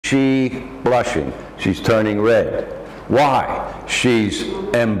she blushing? She's turning red. Why? She's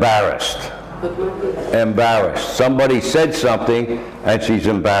embarrassed. Embarrassed. Somebody said something and she's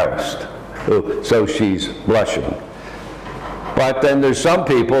embarrassed. So she's blushing. But then there's some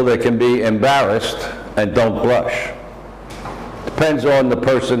people that can be embarrassed and don't blush. Depends on the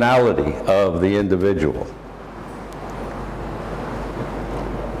personality of the individual.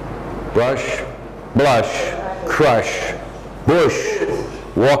 Brush, blush, crush, bush,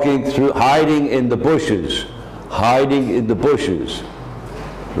 walking through, hiding in the bushes, hiding in the bushes,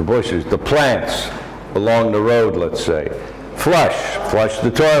 the plants along the road, let's say. Flush, flush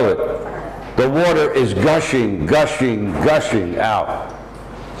the toilet. The water is gushing, gushing, gushing out.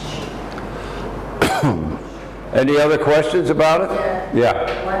 Any other questions about it?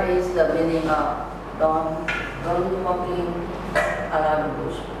 Yeah. What is the meaning of don't walking around the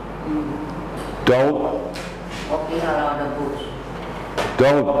bush? Don't walking around the bush.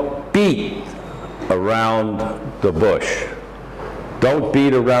 Don't beat around the bush. Don't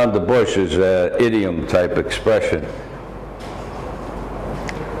beat around the bush is an idiom type expression.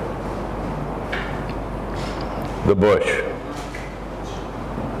 The bush.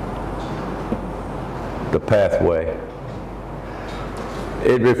 The pathway.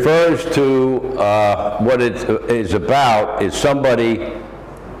 It refers to what it is about is somebody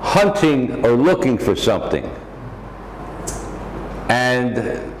hunting or looking for something. And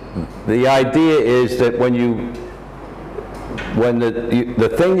the idea is that when the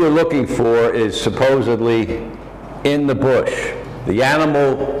thing you're looking for is supposedly in the bush, the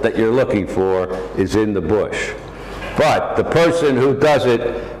animal that you're looking for is in the bush. But the person who does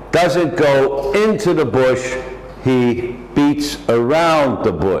it doesn't go into the bush, he beats around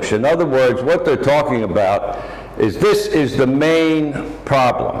the bush. In other words, what they're talking about is this is the main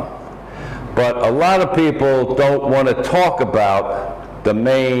problem. But a lot of people don't want to talk about the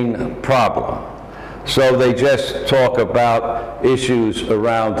main problem. So they just talk about issues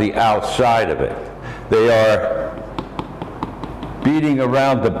around the outside of it. They are beating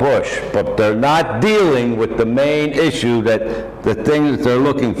around the bush, but they're not dealing with the main issue, that the thing that they're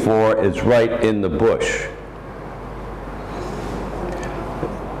looking for is right in the bush.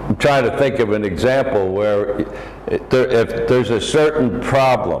 I'm trying to think of an example where if there's a certain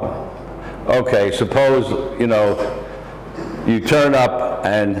problem. Okay, suppose, you turn up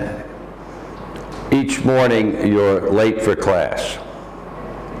and each morning you're late for class.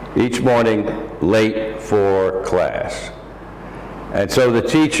 Each morning late for class. And so the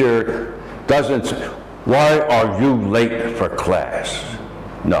teacher doesn't say, why are you late for class?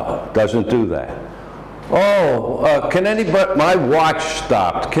 No, doesn't do that. Oh, can anybody, my watch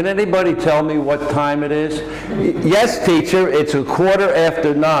stopped. Can anybody tell me what time it is? Yes, teacher, it's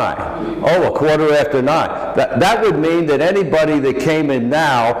 9:15. Oh, 9:15. That would mean that anybody that came in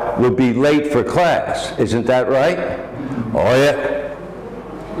now would be late for class. Isn't that right? Oh, yeah.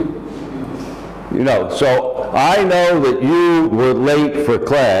 So I know that you were late for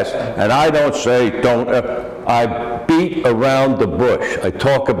class, and I don't say, I beat around the bush. I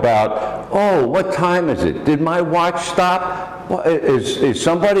talk about, oh, what time is it? Did my watch stop? Is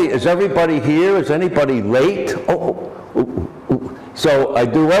everybody here? Is anybody late? So I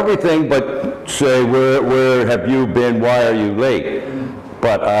do everything but say, where have you been? Why are you late?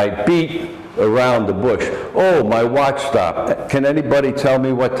 But I beat around the bush. Oh, my watch stopped. Can anybody tell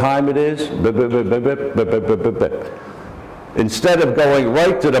me what time it is? Instead of going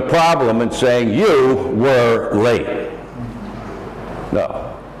right to the problem and saying, you were late. No.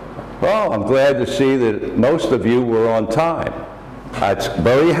 Well, I'm glad to see that most of you were on time. I'm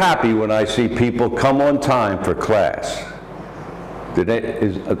very happy when I see people come on time for class.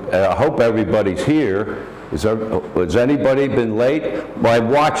 I hope everybody's here. Has anybody been late? My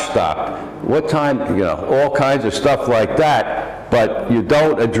watch stopped. What time? All kinds of stuff like that, but you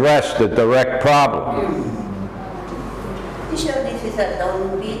don't address the direct problem. Teacher, this is a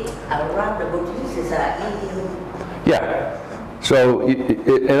don't beat around the bush. This is an idiom. Yeah. So,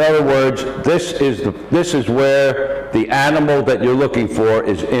 in other words, this is where the animal that you're looking for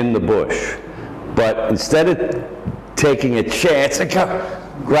is in the bush. But instead of taking a chance and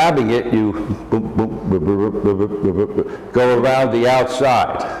grabbing it, you go around the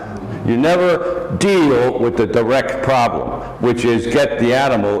outside. You never deal with the direct problem, which is get the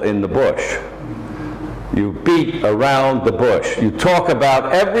animal in the bush. You beat around the bush. You talk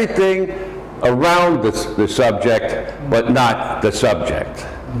about everything around the subject, but not the subject.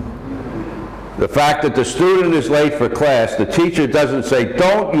 The fact that the student is late for class, the teacher doesn't say,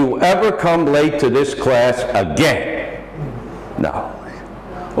 don't you ever come late to this class again. No.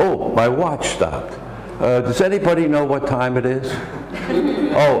 Oh, my watch stopped. Does anybody know what time it is?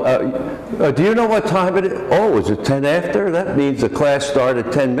 Do you know what time it is? Oh, is it 10 after? That means the class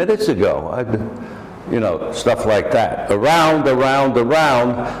started 10 minutes ago. You know, stuff like that. Around, around,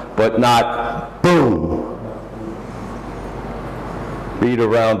 around, but not boom. Beat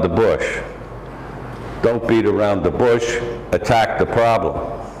around the bush. Don't beat around the bush, attack the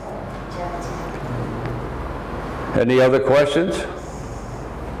problem. Any other questions?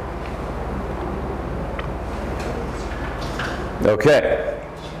 Okay.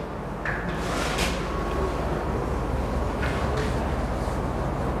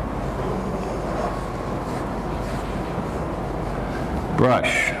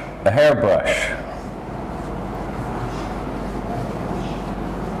 Brush, a hairbrush.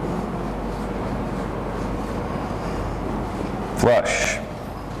 Flush,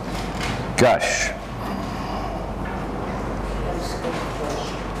 gush.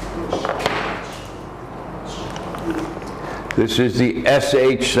 This is the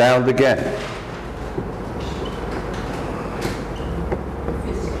SH sound again.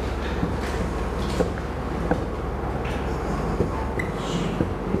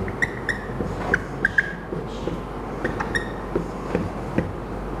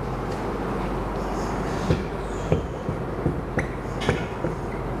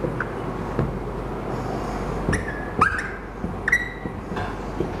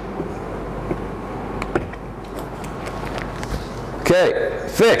 Okay,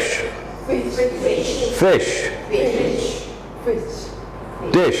 fish. Fish. Fish. Fish. Fish. Fish.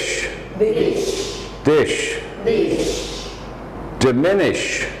 Dish. Dish. Dish. Dish.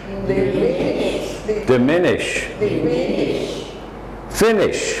 Diminish. Diminish. Diminish. Diminish.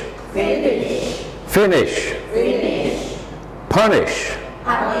 Finish. Finish. Finish. Finish. Punish.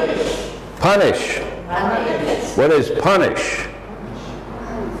 Punish. Punish. Punish. What is punish?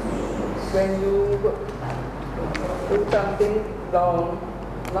 When you do something wrong,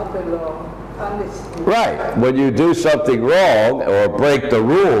 not the wrong, punish. Right. When you do something wrong or break the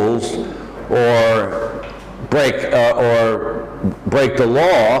rules or break the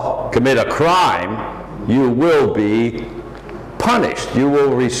law, commit a crime, you will be punished. You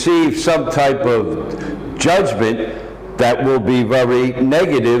will receive some type of judgment that will be very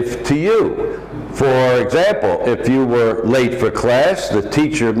negative to you. For example, if you were late for class, the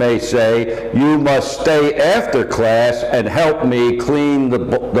teacher may say, you must stay after class and help me clean the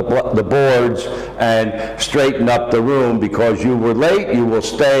boards and straighten up the room because you were late. You will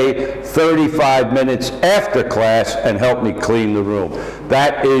stay 35 minutes after class and help me clean the room.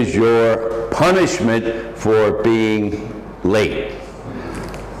 That is your punishment for being late.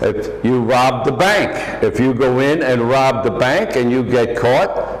 If you rob the bank, if you go in and rob the bank and you get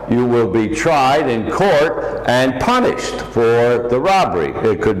caught, you will be tried in court and punished for the robbery.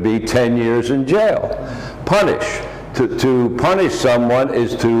 It could be 10 years in jail. Punish. To punish someone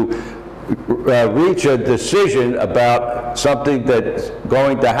is to reach a decision about something that's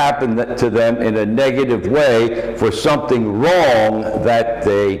going to happen to them in a negative way for something wrong that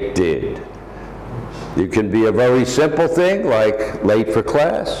they did. It can be a very simple thing like late for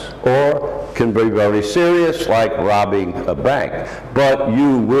class, or can be very serious like robbing a bank. But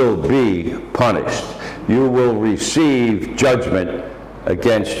you will be punished. You will receive judgment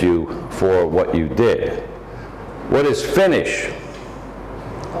against you for what you did. What is finish?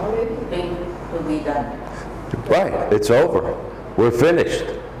 Thing to be done. Right, it's over. We're finished.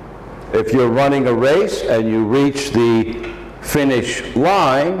 If you're running a race and you reach the finish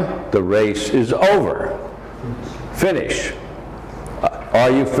line, the race is over. Finish. Are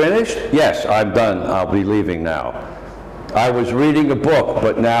you finished? Yes, I'm done. I'll be leaving now. I was reading a book,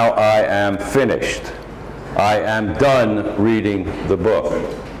 but now I am finished. I am done reading the book.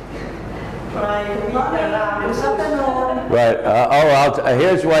 Right.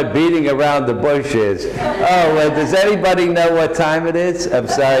 Here's what beating around the bush is. Does anybody know what time it is? I'm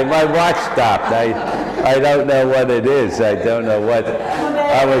sorry, my watch stopped. I don't know what it is. I don't know what.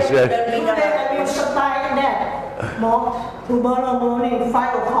 I was just. Tomorrow morning,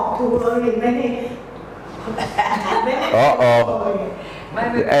 5 o'clock, too early, many. Uh-oh.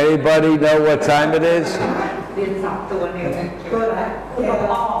 Anybody know what time it is?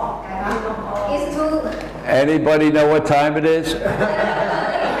 It's too. Anybody know what time it is?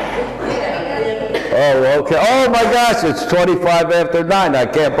 Oh, okay. Oh my gosh, it's 25 after 9. I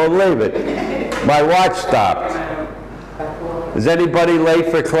can't believe it. My watch stopped. Is anybody late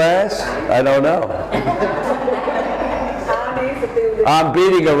for class? I don't know. I'm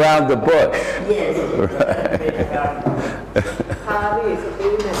beating around the bush. Yes.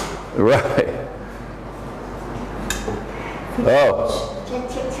 Right. Oh.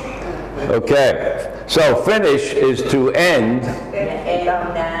 Okay. So finish is to end, and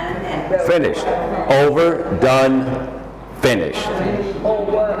done and finished. Over, done, finished.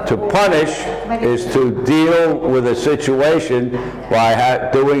 To punish is to deal with a situation by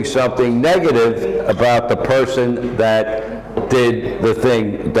doing something negative about the person that did the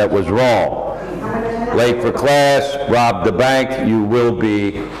thing that was wrong. Late for class, robbed the bank, you will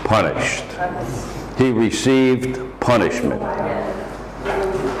be punished. He received punishment.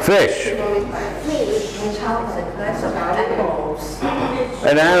 Fish. it's a class of animals.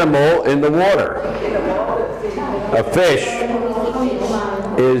 An animal in the water. A fish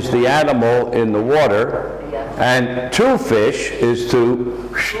is the animal in the water, and to fish is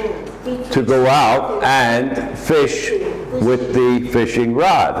to go out and fish with the fishing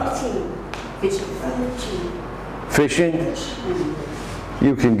rod. Fishing?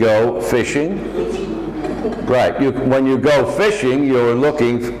 You can go fishing. Right, when you go fishing, you're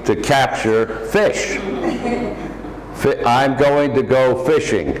looking to capture fish. I'm going to go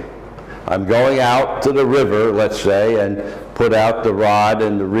fishing. I'm going out to the river, let's say, and put out the rod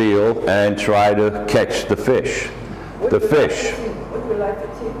and the reel and try to catch the fish. The fish. Would you like to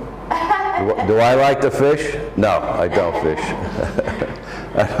teach? Do I like to fish? No, I don't fish.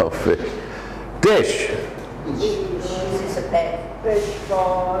 I don't fish. Dish. This is a pet. Fish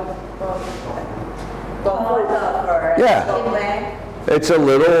for Yeah. It's a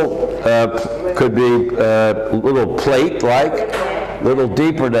little, could be a little plate-like, little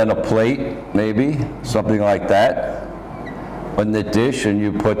deeper than a plate, maybe, something like that. On the dish, and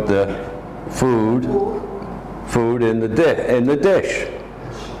you put the food in the dish.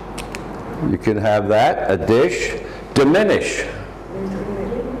 You can have that, a dish. Diminish.